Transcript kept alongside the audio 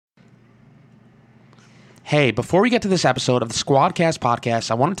Hey, before we get to this episode of the Squadcast podcast,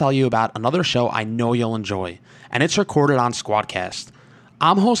 I want to tell you about another show I know you'll enjoy, and it's recorded on Squadcast.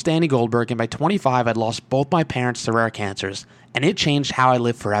 I'm host Danny Goldberg, and by 25, I'd lost both my parents to rare cancers, and it changed how I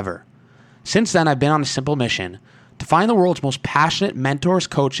live forever. Since then, I've been on a simple mission: to find the world's most passionate mentors,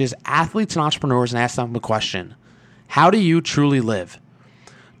 coaches, athletes, and entrepreneurs and ask them a question: how do you truly live?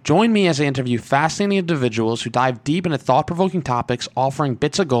 Join me as I interview fascinating individuals who dive deep into thought-provoking topics, offering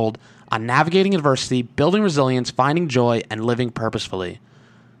bits of gold on navigating adversity, building resilience, finding joy, and living purposefully.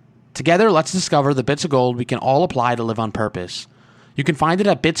 Together, let's discover the bits of gold we can all apply to live on purpose. You can find it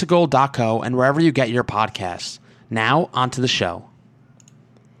at bitsofgold.co and wherever you get your podcasts. Now, onto the show.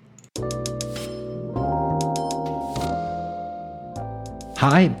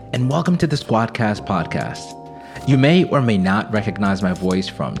 Hi, and welcome to the Squadcast podcast. You may or may not recognize my voice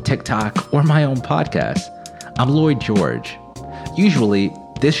from TikTok or my own podcast. I'm Lloyd George. Usually,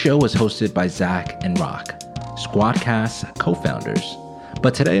 this show is hosted by Zach and Rock, Squadcast's co-founders.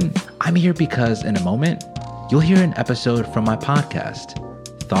 But today, I'm here because in a moment, you'll hear an episode from my podcast,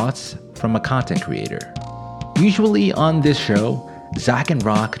 Thoughts from a Content Creator. Usually on this show, Zach and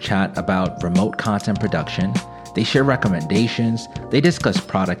Rock chat about remote content production, they share recommendations, they discuss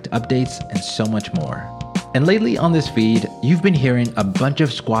product updates, and so much more. And lately on this feed, you've been hearing a bunch of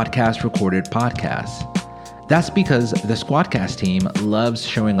Squadcast recorded podcasts. That's because the Squadcast team loves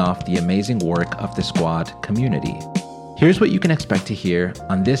showing off the amazing work of the Squad community. Here's what you can expect to hear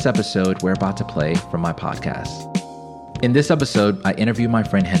on this episode we're about to play from my podcast. In this episode, I interview my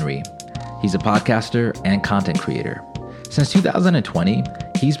friend Henry. He's a podcaster and content creator. Since 2020,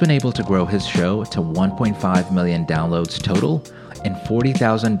 he's been able to grow his show to 1.5 million downloads total and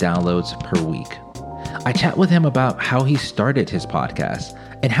 40,000 downloads per week. I chat with him about how he started his podcast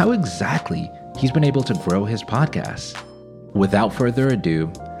and how exactly he's been able to grow his podcast. Without further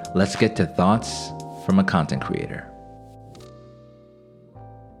ado, let's get to Thoughts from a Content Creator.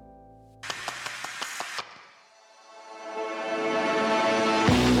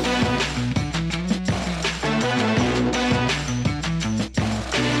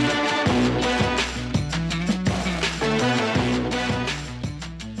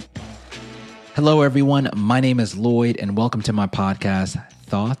 Hello, everyone. My name is Lloyd, and welcome to my podcast,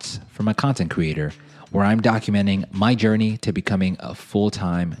 Thoughts from a Content Creator, where I'm documenting my journey to becoming a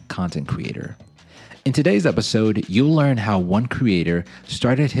full-time content creator. In today's episode, you'll learn how one creator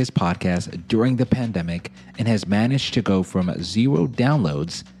started his podcast during the pandemic and has managed to go from 0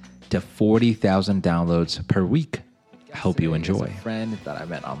 downloads to 40,000 downloads per week. I hope you enjoy. A friend that I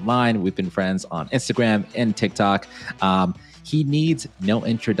met online. We've been friends on Instagram and TikTok. He needs no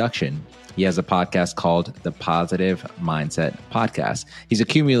introduction. He has a podcast called the Positive Mindset Podcast. He's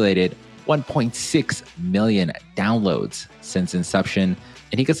accumulated 1.6 million downloads since inception,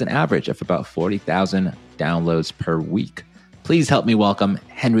 and he gets an average of about 40,000 downloads per week. Please help me welcome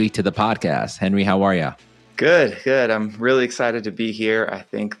Henry to the podcast. Henry, how are you? Good. I'm really excited to be here. I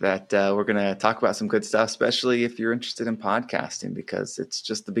think that we're going to talk about some good stuff, especially if you're interested in podcasting, because it's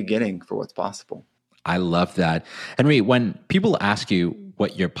just the beginning for what's possible. I love that. Henry, when people ask you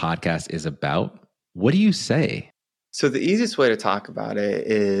what your podcast is about, what do you say? So the easiest way to talk about it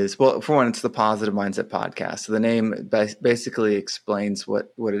is, well, for one, it's the Positive Mindset Podcast. So the name basically explains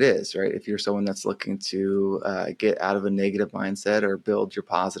what it is, right? If you're someone that's looking to get out of a negative mindset or build your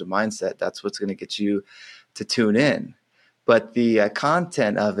positive mindset, that's what's going to get you to tune in. But the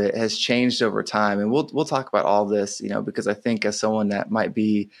content of it has changed over time. And we'll talk about all this, because I think as someone that might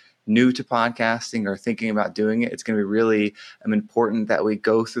be new to podcasting or thinking about doing it, it's going to be really important that we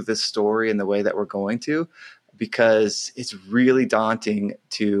go through this story in the way that we're going to, because it's really daunting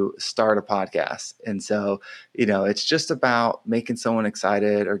to start a podcast. And so, it's just about making someone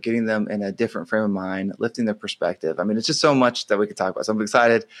excited or getting them in a different frame of mind, lifting their perspective. It's just so much that we could talk about. So I'm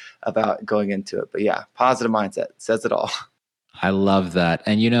excited about going into it. But yeah, positive mindset says it all. I love that.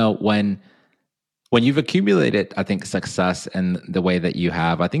 And when you've accumulated, I think, success in the way that you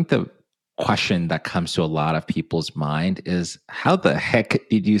have, I think the question that comes to a lot of people's mind is, how the heck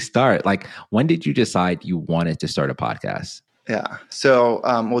did you start? Like, when did you decide you wanted to start a podcast? Yeah. So,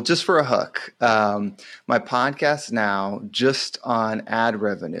 just for a hook, my podcast now just on ad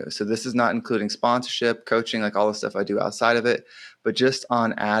revenue. So this is not including sponsorship, coaching, like all the stuff I do outside of it, but just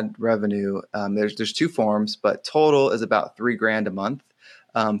on ad revenue. There's 2 forms, but total is about $3,000 a month.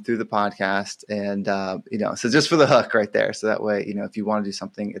 Through the podcast. And, so just for the hook right there. So that way, if you want to do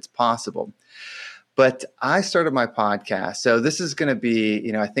something, it's possible. But I started my podcast. So this is going to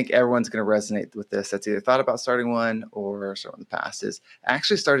be, I think everyone's going to resonate with this. That's either thought about starting one or starting in the past. Is I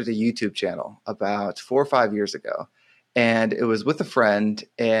actually started a YouTube channel about 4 or 5 years ago. And it was with a friend,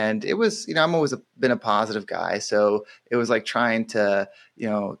 and it was, I'm always been a positive guy. So it was like trying to,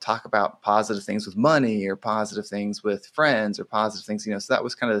 talk about positive things with money or positive things with friends or positive things, so that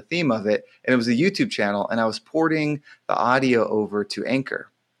was kind of the theme of it. And it was a YouTube channel, and I was porting the audio over to Anchor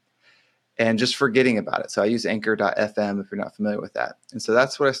and just forgetting about it. So I use anchor.fm if you're not familiar with that. And so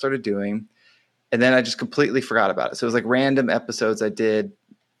that's what I started doing. And then I just completely forgot about it. So it was like random episodes I did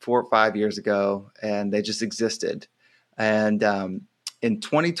 4 or 5 years ago, and they just existed. And in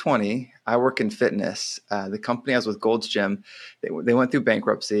 2020, I work in fitness. The company I was with, Gold's Gym, they went through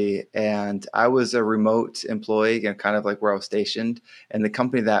bankruptcy, and I was a remote employee and kind of like where I was stationed. And the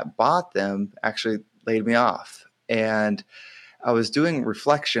company that bought them actually laid me off. And I was doing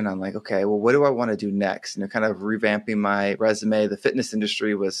reflection on like, okay, well, what do I want to do next? Kind of revamping my resume. The fitness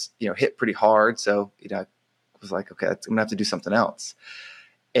industry was, hit pretty hard. So, I was like, okay, I'm gonna have to do something else.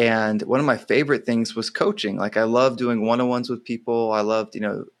 And one of my favorite things was coaching. Like I love doing one-on-ones with people. I loved,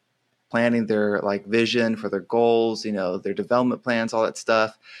 planning their like vision for their goals, their development plans, all that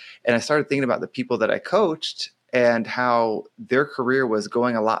stuff. And I started thinking about the people that I coached and how their career was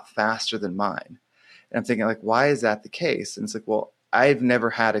going a lot faster than mine. And I'm thinking like, why is that the case? And it's like, well, I've never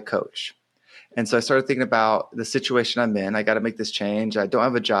had a coach. And so I started thinking about the situation I'm in. I got to make this change. I don't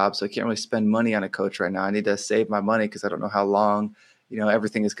have a job, so I can't really spend money on a coach right now. I need to save my money because I don't know how long,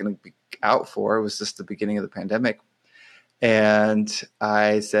 everything is going to be out for. It was just the beginning of the pandemic. And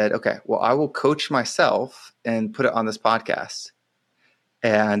I said, okay, well, I will coach myself and put it on this podcast.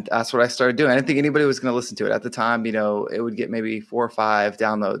 And that's what I started doing. I didn't think anybody was going to listen to it at the time. It would get maybe 4 or 5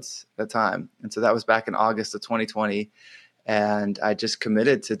 downloads at a time. And so that was back in August of 2020. And I just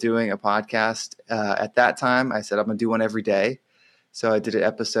committed to doing a podcast. At that time, I said, I'm going to do one every day. So I did an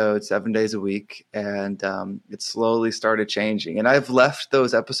episode 7 days a week, and it slowly started changing. And I've left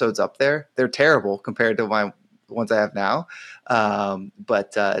those episodes up there. They're terrible compared to my ones I have now.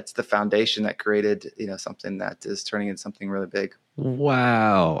 But it's the foundation that created, something that is turning into something really big.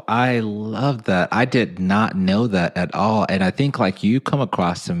 Wow. I love that. I did not know that at all. And I think like you come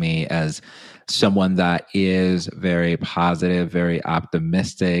across to me as someone that is very positive, very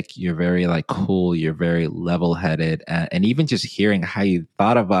optimistic. You're very like cool. You're very level headed. And even just hearing how you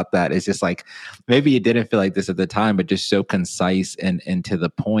thought about that is just like, maybe you didn't feel like this at the time, but just so concise and to the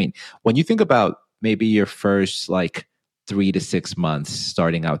point. When you think about maybe your first like 3 to 6 months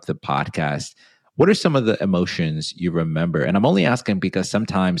starting out the podcast, what are some of the emotions you remember? And I'm only asking because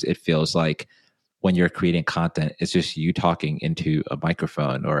sometimes it feels like when you're creating content, it's just you talking into a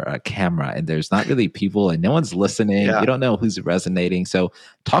microphone or a camera, and there's not really people and no one's listening. Yeah. You don't know who's resonating. So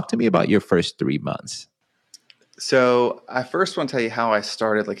talk to me about your first 3 months. So I first want to tell you how I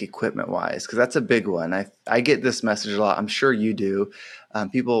started like equipment wise, because that's a big one. I get this message a lot. I'm sure you do.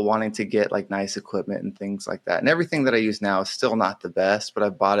 People wanting to get like nice equipment and things like that. And everything that I use now is still not the best, but I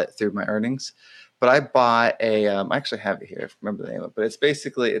bought it through my earnings. But I bought I actually have it here. I remember the name of it,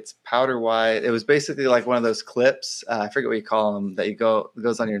 but it's powder white. It was basically like one of those clips. I forget what you call them that it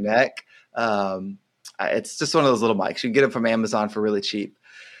goes on your neck. It's just one of those little mics. You can get them from Amazon for really cheap.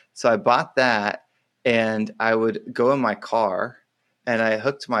 So I bought that, and I would go in my car, and I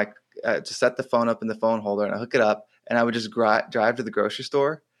hooked just set the phone up in the phone holder, and I hook it up, and I would just drive to the grocery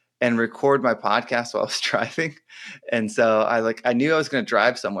store and record my podcast while I was driving. And so I knew I was going to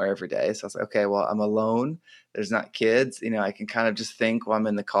drive somewhere every day. So I was like, okay, well, I'm alone. There's not kids. I can kind of just think while I'm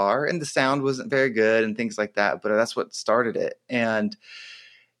in the car, and the sound wasn't very good and things like that. But that's what started it. And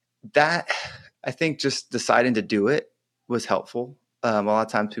that, I think, just deciding to do it was helpful. A lot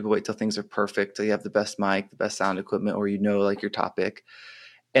of times people wait till things are perfect, till you have the best mic, the best sound equipment, or like your topic.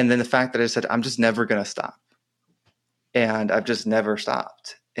 And then the fact that I said, I'm just never going to stop. And I've just never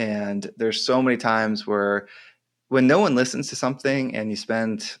stopped. And there's so many times where when no one listens to something and you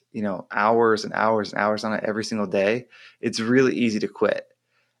spend, hours and hours and hours on it every single day, it's really easy to quit.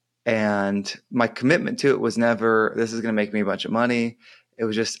 And my commitment to it was never, this is going to make me a bunch of money. It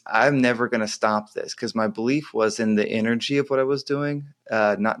was just, I'm never going to stop this, because my belief was in the energy of what I was doing,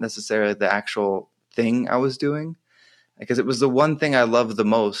 not necessarily the actual thing I was doing, because it was the one thing I loved the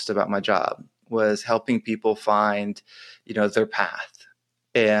most about my job was helping people find, their path.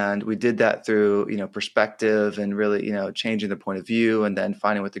 And we did that through, perspective and really, changing the point of view, and then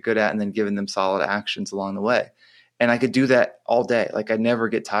finding what they're good at, and then giving them solid actions along the way. And I could do that all day. Like I never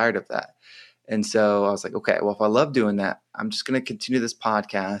get tired of that. And so I was like, okay, well, if I love doing that, I'm just going to continue this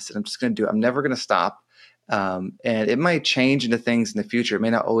podcast, and I'm just going to do it. I'm never going to stop. And it might change into things in the future. It may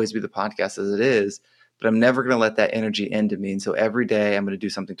not always be the podcast as it is, but I'm never going to let that energy end to me. And so every day I'm going to do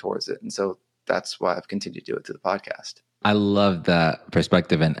something towards it. And so that's why I've continued to do it to the podcast. I love that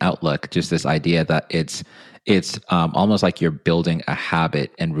perspective and outlook. Just this idea that it's almost like you're building a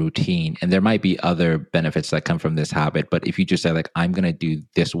habit and routine, and there might be other benefits that come from this habit. But if you just say like, I'm going to do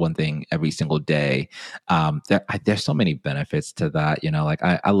this one thing every single day, there's so many benefits to that. Like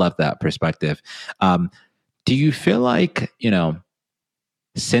I love that perspective. Do you feel like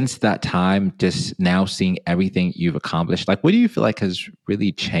since that time, just now seeing everything you've accomplished, like what do you feel like has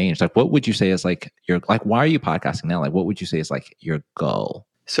really changed? Like what would you say is like why are you podcasting now? Like what would you say is like your goal?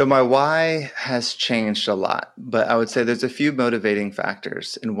 So my why has changed a lot, but I would say there's a few motivating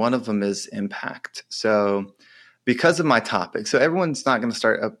factors, and one of them is impact. So because of my topic, so everyone's not going to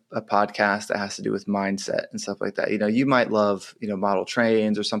start a podcast that has to do with mindset and stuff like that. You might love, model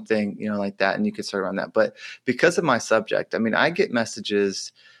trains or something, like that, and you could start around that. But because of my subject, I mean, I get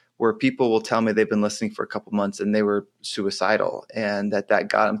messages where people will tell me they've been listening for a couple months and they were suicidal, and that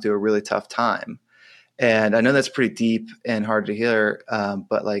got them through a really tough time. And I know that's pretty deep and hard to hear,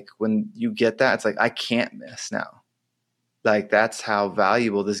 but like when you get that, it's like, I can't miss now. Like that's how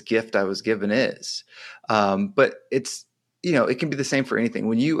valuable this gift I was given is. But it's, it can be the same for anything.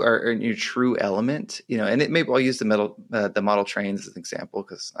 When you are in your true element, and I'll use the model trains as an example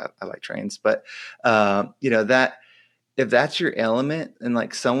because I like trains, but that if that's your element and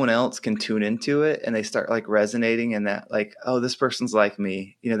like someone else can tune into it and they start like resonating in that, like, oh, this person's like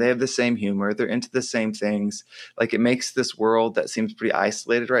me, they have the same humor, they're into the same things. Like it makes this world that seems pretty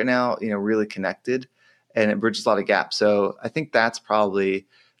isolated right now, really connected, and it bridges a lot of gaps. So I think that's probably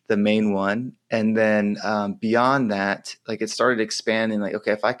the main one. And then beyond that, like it started expanding, like,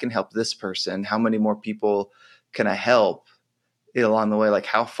 okay, if I can help this person, how many more people can I help along the way? Like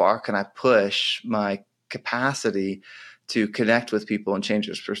how far can I push my capacity to connect with people and change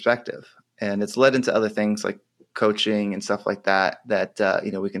their perspective? And it's led into other things like coaching and stuff like that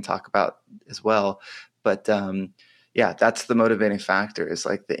we can talk about as well. But that's the motivating factor, is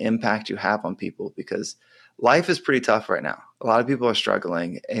like the impact you have on people, because life is pretty tough right now. A lot of people are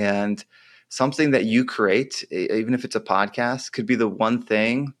struggling, and something that you create, even if it's a podcast, could be the one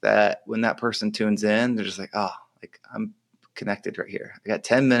thing that when that person tunes in, they're just like, oh, like I'm connected right here. I got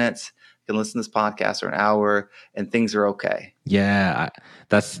 10 minutes, I can listen to this podcast for an hour and things are okay. Yeah,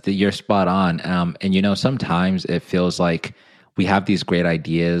 you're spot on. And sometimes it feels like we have these great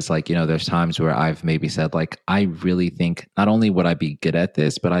ideas. Like, there's times where I've maybe said like, I really think not only would I be good at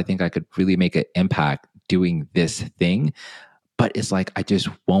this, but I think I could really make an impact doing this thing. But it's like, I just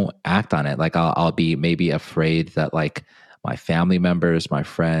won't act on it. Like I'll be maybe afraid that like my family members, my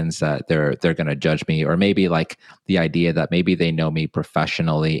friends, that they're going to judge me, or maybe like the idea that maybe they know me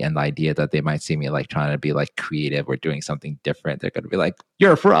professionally, and the idea that they might see me like trying to be like creative or doing something different. They're going to be like,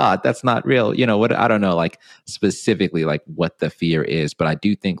 you're a fraud. That's not real. What, I don't know, like specifically like what the fear is, but I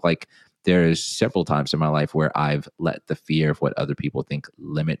do think like there's several times in my life where I've let the fear of what other people think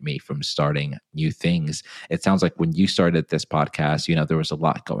limit me from starting new things. It sounds like when you started this podcast, there was a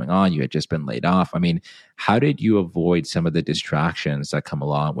lot going on. You had just been laid off. I mean, how did you avoid some of the distractions that come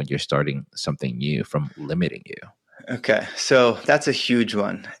along when you're starting something new from limiting you? Okay. So that's a huge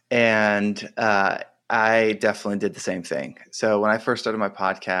one. And I definitely did the same thing. So when I first started my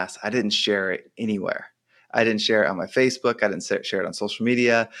podcast, I didn't share it anywhere. I didn't share it on my Facebook. I didn't share it on social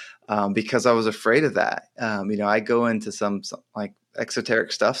media because I was afraid of that. I go into some like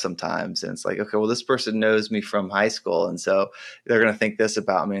exoteric stuff sometimes, and it's like, okay, well, this person knows me from high school, and so they're going to think this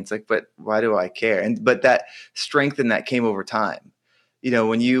about me. It's like, but why do I care? But that strength in that came over time.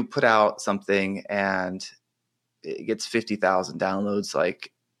 When you put out something and it gets 50,000 downloads,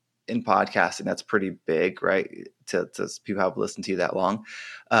 like in podcasting, that's pretty big, right? To people have listened to you that long.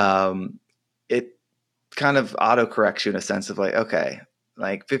 It kind of auto corrects you in a sense of like, okay,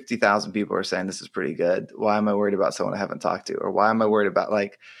 like 50,000 people are saying this is pretty good. Why am I worried about someone I haven't talked to? Or why am I worried about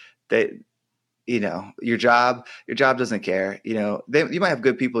like your job doesn't care. You might have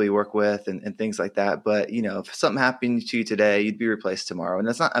good people you work with and things like that. But, if something happened to you today, you'd be replaced tomorrow. And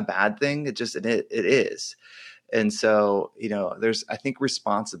that's not a bad thing. It is. And so, there's, I think,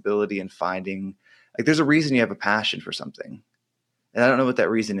 responsibility in finding, like, there's a reason you have a passion for something. And I don't know what that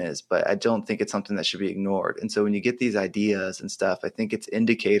reason is, but I don't think it's something that should be ignored. And so when you get these ideas and stuff, I think it's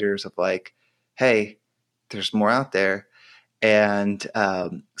indicators of like, hey, there's more out there. And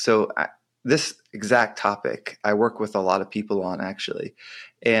this exact topic, I work with a lot of people on, actually.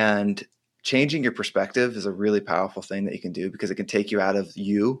 And changing your perspective is a really powerful thing that you can do, because it can take you out of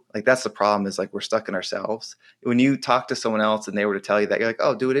you. Like that's the problem, is like we're stuck in ourselves. When you talk to someone else and they were to tell you that, you're like,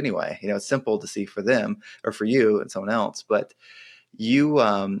 oh, do it anyway. It's simple to see for them or for you and someone else. But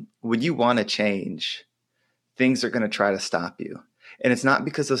when you want to change, things are going to try to stop you. And it's not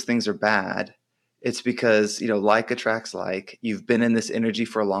because those things are bad. It's because, like attracts like. You've been in this energy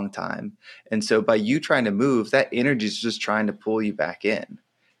for a long time. And so by you trying to move, that energy is just trying to pull you back in.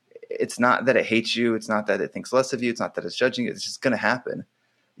 It's not that it hates you. It's not that it thinks less of you. It's not that it's judging you. It's just going to happen.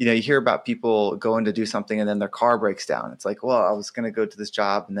 You hear about people going to do something and then their car breaks down. It's like, well, I was going to go to this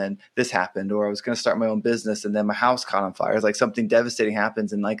job and then this happened, or I was going to start my own business and then my house caught on fire. It's like something devastating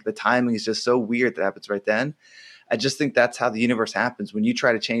happens. And like the timing is just so weird that happens right then. I just think that's how the universe happens. When you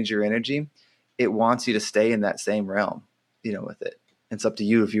try to change your energy, it wants you to stay in that same realm, with it. It's up to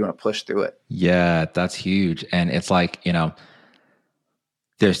you if you want to push through it. Yeah, that's huge. And it's like,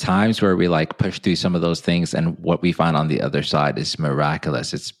 there's times where we like push through some of those things, and what we find on the other side is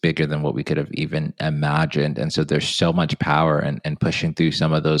miraculous. It's bigger than what we could have even imagined. And so there's so much power in pushing through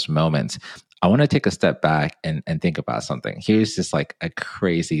some of those moments. I want to take a step back and think about something. Here's just like a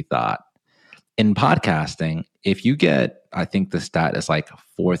crazy thought. In podcasting, if you get, I think the stat is like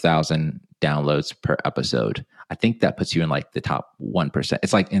 4,000 downloads per episode, I think that puts you in like the top 1%.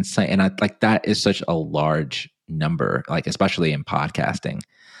 It's like insane. And that is such a large number, like especially in podcasting.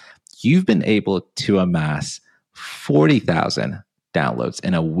 You've been able to amass 40,000 downloads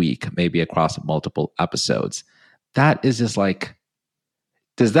in a week, maybe across multiple episodes. That is just like,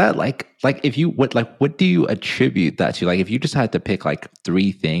 does that what do you attribute that to? Like, if you just had to pick like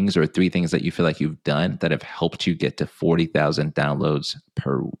three things that you feel like you've done that have helped you get to 40,000 downloads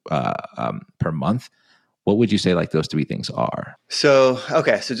per month, what would you say like those three things are? So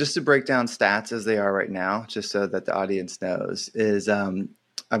just to break down stats as they are right now, just so that the audience knows, is I'm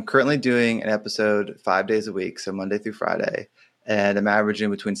currently doing an episode 5 days a week, so Monday through Friday, and I'm averaging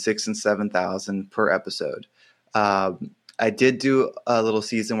between 6,000 and 7,000 per episode. I did do a little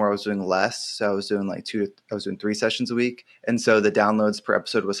season where I was doing less. So I was doing 3 sessions a week. And so the downloads per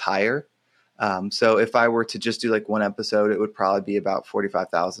episode was higher. So if I were to just do like one episode, it would probably be about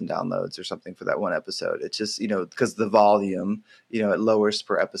 45,000 downloads or something for that one episode. It's just, because the volume, it lowers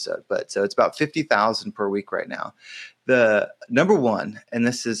per episode. But so it's about 50,000 per week right now. The number one, and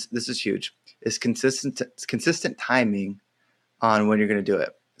this is huge, is consistent timing on when you're going to do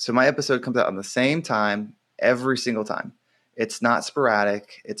it. So my episode comes out on the same time every single time. It's not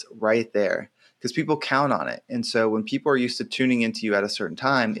sporadic. It's right there because people count on it. And so when people are used to tuning into you at a certain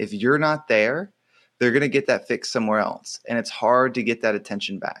time, if you're not there, they're going to get that fix somewhere else. And it's hard to get that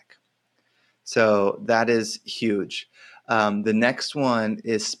attention back. So that is huge. The next one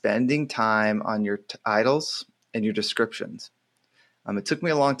is spending time on your titles and your descriptions. It took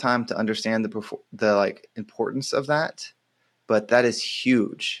me a long time to understand the importance of that, but that is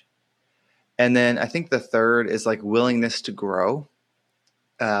huge. And then I think the third is like willingness to grow.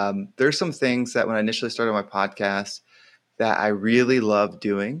 There's some things that when I initially started my podcast that I really love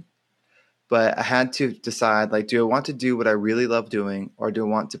doing, but I had to decide, do I want to do what I really love doing, or do I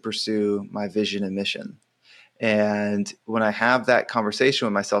want to pursue my vision and mission? And when I have that conversation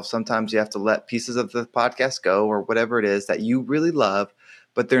with myself, sometimes you have to let pieces of the podcast go, or whatever it is that you really love,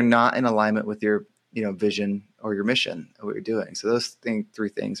 but they're not in alignment with your, vision or your mission of what you're doing. So those three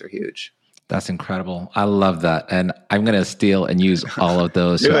things are huge. That's incredible. I love that. And I'm going to steal and use all of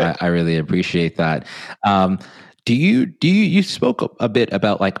those. So I really appreciate that. You spoke a bit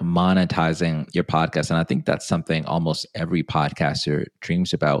about like monetizing your podcast. And I think that's something almost every podcaster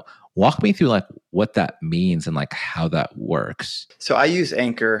dreams about. Walk me through like what that means and like how that works. So I use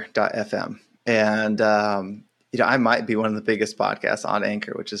Anchor.fm, and I might be one of the biggest podcasts on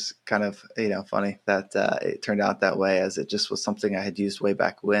Anchor, which is kind of funny that it turned out that way, as it just was something I had used way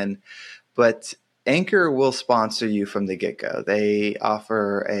back when. But Anchor will sponsor you from the get-go. They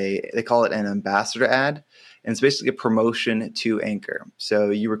offer they call it an ambassador ad, and it's basically a promotion to Anchor. So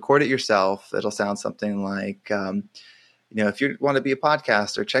you record it yourself. It'll sound something like, if you want to be a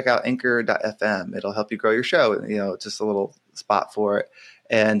podcaster, check out Anchor.fm. It'll help you grow your show. Just a little spot for it.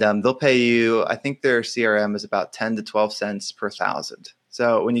 And they'll pay you, I think their CRM is about 10 to 12 cents per 1,000.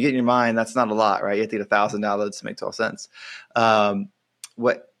 So when you get in your mind, that's not a lot, right? You have to get 1,000 downloads to make 12 cents.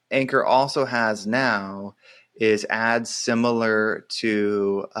 What Anchor also has now is ads similar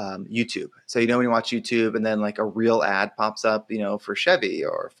to YouTube. So when you watch YouTube and then like a real ad pops up, for Chevy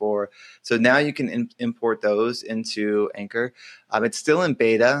so now you can import those into Anchor. It's still in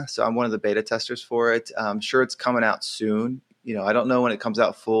beta, so I'm one of the beta testers for it. I'm sure it's coming out soon. I don't know when it comes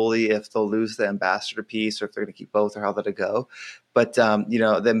out fully, if they'll lose the ambassador piece or if they're going to keep both or how that'll go. But,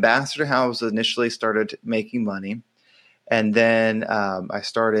 the ambassador house initially started making money. And then I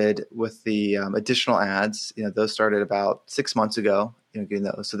started with the additional ads. Those started about 6 months ago, getting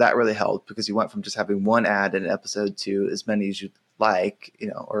those. So that really helped because you went from just having one ad in an episode to as many as you'd like,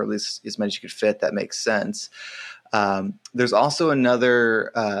 or at least as many as you could fit. That makes sense. There's also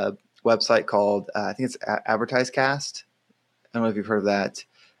another website called, I think it's AdvertiseCast. I don't know if you've heard of that.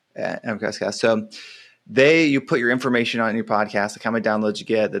 AdvertiseCast. So you put your information on your podcast, like how many downloads you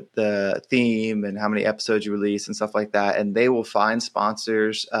get, the theme, and how many episodes you release and stuff like that. And they will find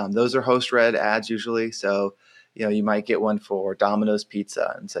sponsors. Those are host read ads usually. So, you might get one for Domino's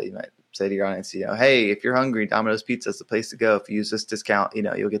Pizza. And so you might say to your audience, hey, if you're hungry, Domino's Pizza is the place to go. If you use this discount,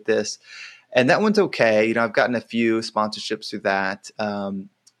 you'll get this. And that one's okay. I've gotten a few sponsorships through that.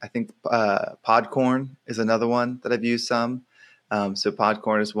 I think Podcorn is another one that I've used some. So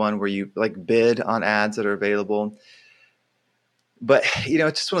Podcorn is one where you bid on ads that are available. But,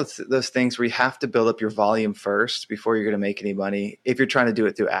 it's just one of those things where you have to build up your volume first before you're going to make any money if you're trying to do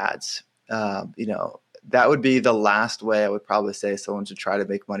it through ads. That would be the last way I would probably say someone should try to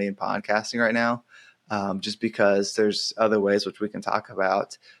make money in podcasting right now, just because there's other ways which we can talk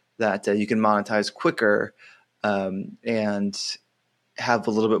about that you can monetize quicker and have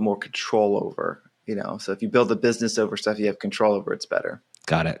a little bit more control over. So if you build a business over stuff you have control over, it's better.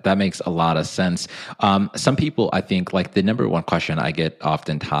 Got it. That makes a lot of sense. Some people, I think, the number one question I get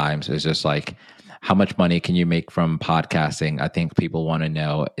oftentimes is just how much money can you make from podcasting? I think people want to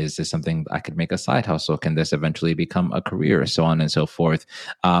know, is this something I could make a side hustle? Can this eventually become a career? So on and so forth.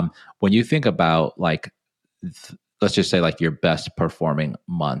 When you think about let's just say your best performing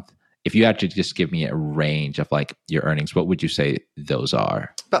month, if you had to just give me a range of your earnings, what would you say those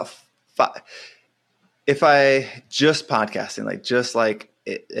are? About 5. If I just podcasting,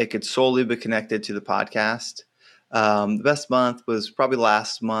 it could solely be connected to the podcast. The best month was probably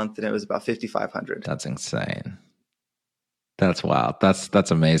last month, and it was about 5,500. That's insane. That's wild.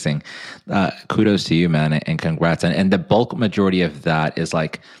 That's amazing. Kudos to you, man, and congrats. And the bulk majority of that is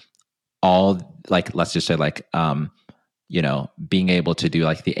all let's just say being able to do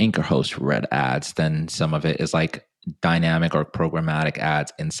the Anchor host read ads. Then some of it is dynamic or programmatic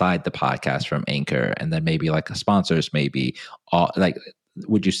ads inside the podcast from Anchor, and then maybe sponsors, maybe all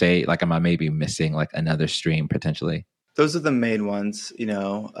would you say am I maybe missing another stream potentially? Those are the main ones,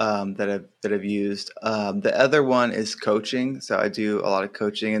 that I've used. The other one is coaching. So I do a lot of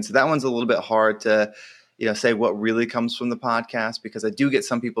coaching, and so that one's a little bit hard to say what really comes from the podcast, because I do get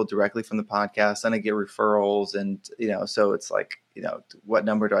some people directly from the podcast, and I get referrals, and so it's what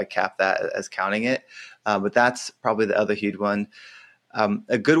number do I cap that as counting it? But that's probably the other huge one.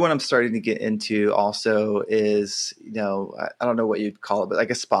 A good one I'm starting to get into also is, I don't know what you'd call it, but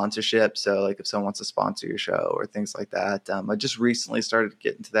a sponsorship. So if someone wants to sponsor your show or things like that. I just recently started to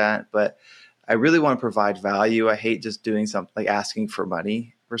get into that, but I really want to provide value. I hate just doing something asking for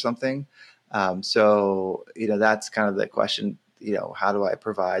money for something. So, that's kind of the question, how do I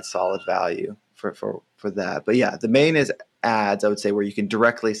provide solid value for that? But yeah, the main is ads, I would say, where you can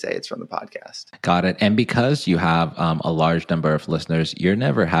directly say it's from the podcast. Got it. And because you have a large number of listeners, you're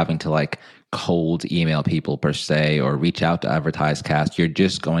never having to cold email people per se, or reach out to AdvertiseCast. You're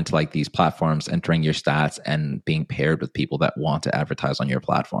just going to these platforms, entering your stats, and being paired with people that want to advertise on your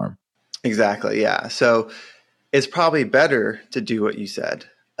platform. Exactly. Yeah. So it's probably better to do what you said.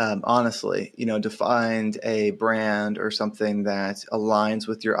 Honestly, to find a brand or something that aligns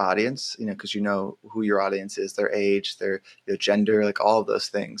with your audience, because who your audience is, their age, their gender, all of those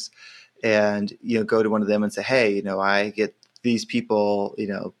things. And, go to one of them and say, hey, I get these people,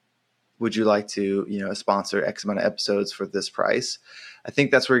 would you like to, sponsor X amount of episodes for this price? I think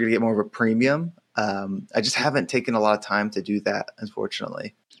that's where you're going to get more of a premium. I just haven't taken a lot of time to do that,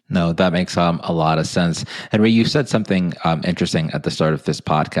 unfortunately. No, that makes a lot of sense. Henry, you said something interesting at the start of this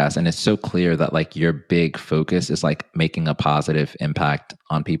podcast, and it's so clear that your big focus is making a positive impact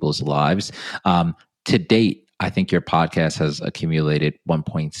on people's lives. To date, I think your podcast has accumulated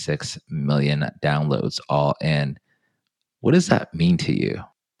 1.6 million downloads all in. What does that mean to you?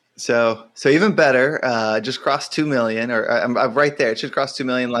 So even better, just crossed 2 million, or I'm right there. It should cross 2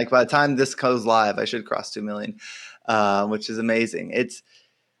 million. By the time this goes live, I should cross 2 million, which is amazing.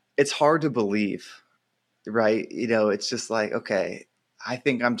 It's hard to believe, right? It's just okay, I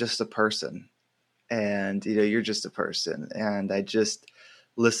think I'm just a person, and, you're just a person. And I just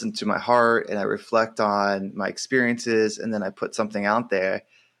listen to my heart, and I reflect on my experiences, and then I put something out there,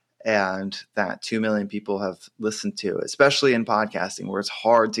 and that 2 million people have listened to, especially in podcasting where it's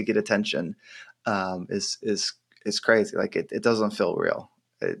hard to get attention, is crazy. It doesn't feel real.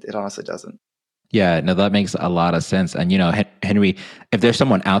 It honestly doesn't. Yeah, no, that makes a lot of sense. And, Henry, if there's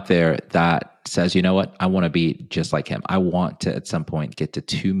someone out there that says, you know what, I want to be just like him. I want to, at some point, get to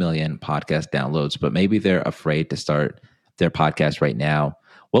 2 million podcast downloads, but maybe they're afraid to start their podcast right now.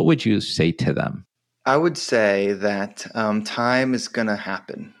 What would you say to them? I would say that time is going to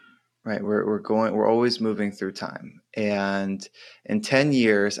happen. right? We're always moving through time. And in 10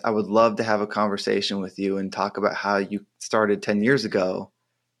 years, I would love to have a conversation with you and talk about how you started 10 years ago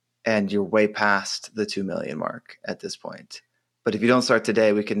and you're way past the 2 million mark at this point. But if you don't start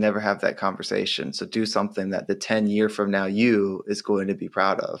today, we can never have that conversation. So do something that the 10 year from now you is going to be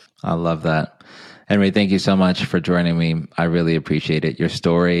proud of. I love that. Henry, thank you so much for joining me. I really appreciate it. Your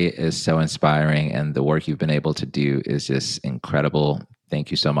story is so inspiring and the work you've been able to do is just incredible.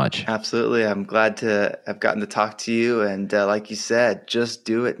 Thank you so much. Absolutely. I'm glad to have gotten to talk to you. And like you said, just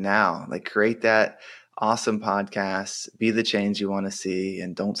do it now. Like create that awesome podcast, be the change you want to see,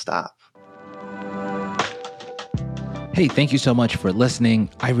 and don't stop. Hey, thank you so much for listening.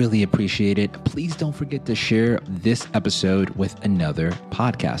 I really appreciate it. Please don't forget to share this episode with another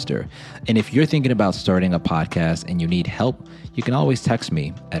podcaster. And if you're thinking about starting a podcast and you need help, you can always text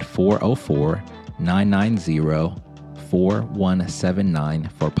me at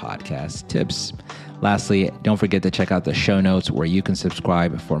 404-990-4179 for podcast tips. Lastly, don't forget to check out the show notes where you can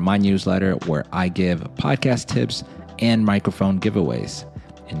subscribe for my newsletter where I give podcast tips and microphone giveaways.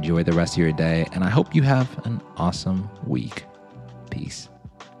 Enjoy the rest of your day, and I hope you have an awesome week. Peace.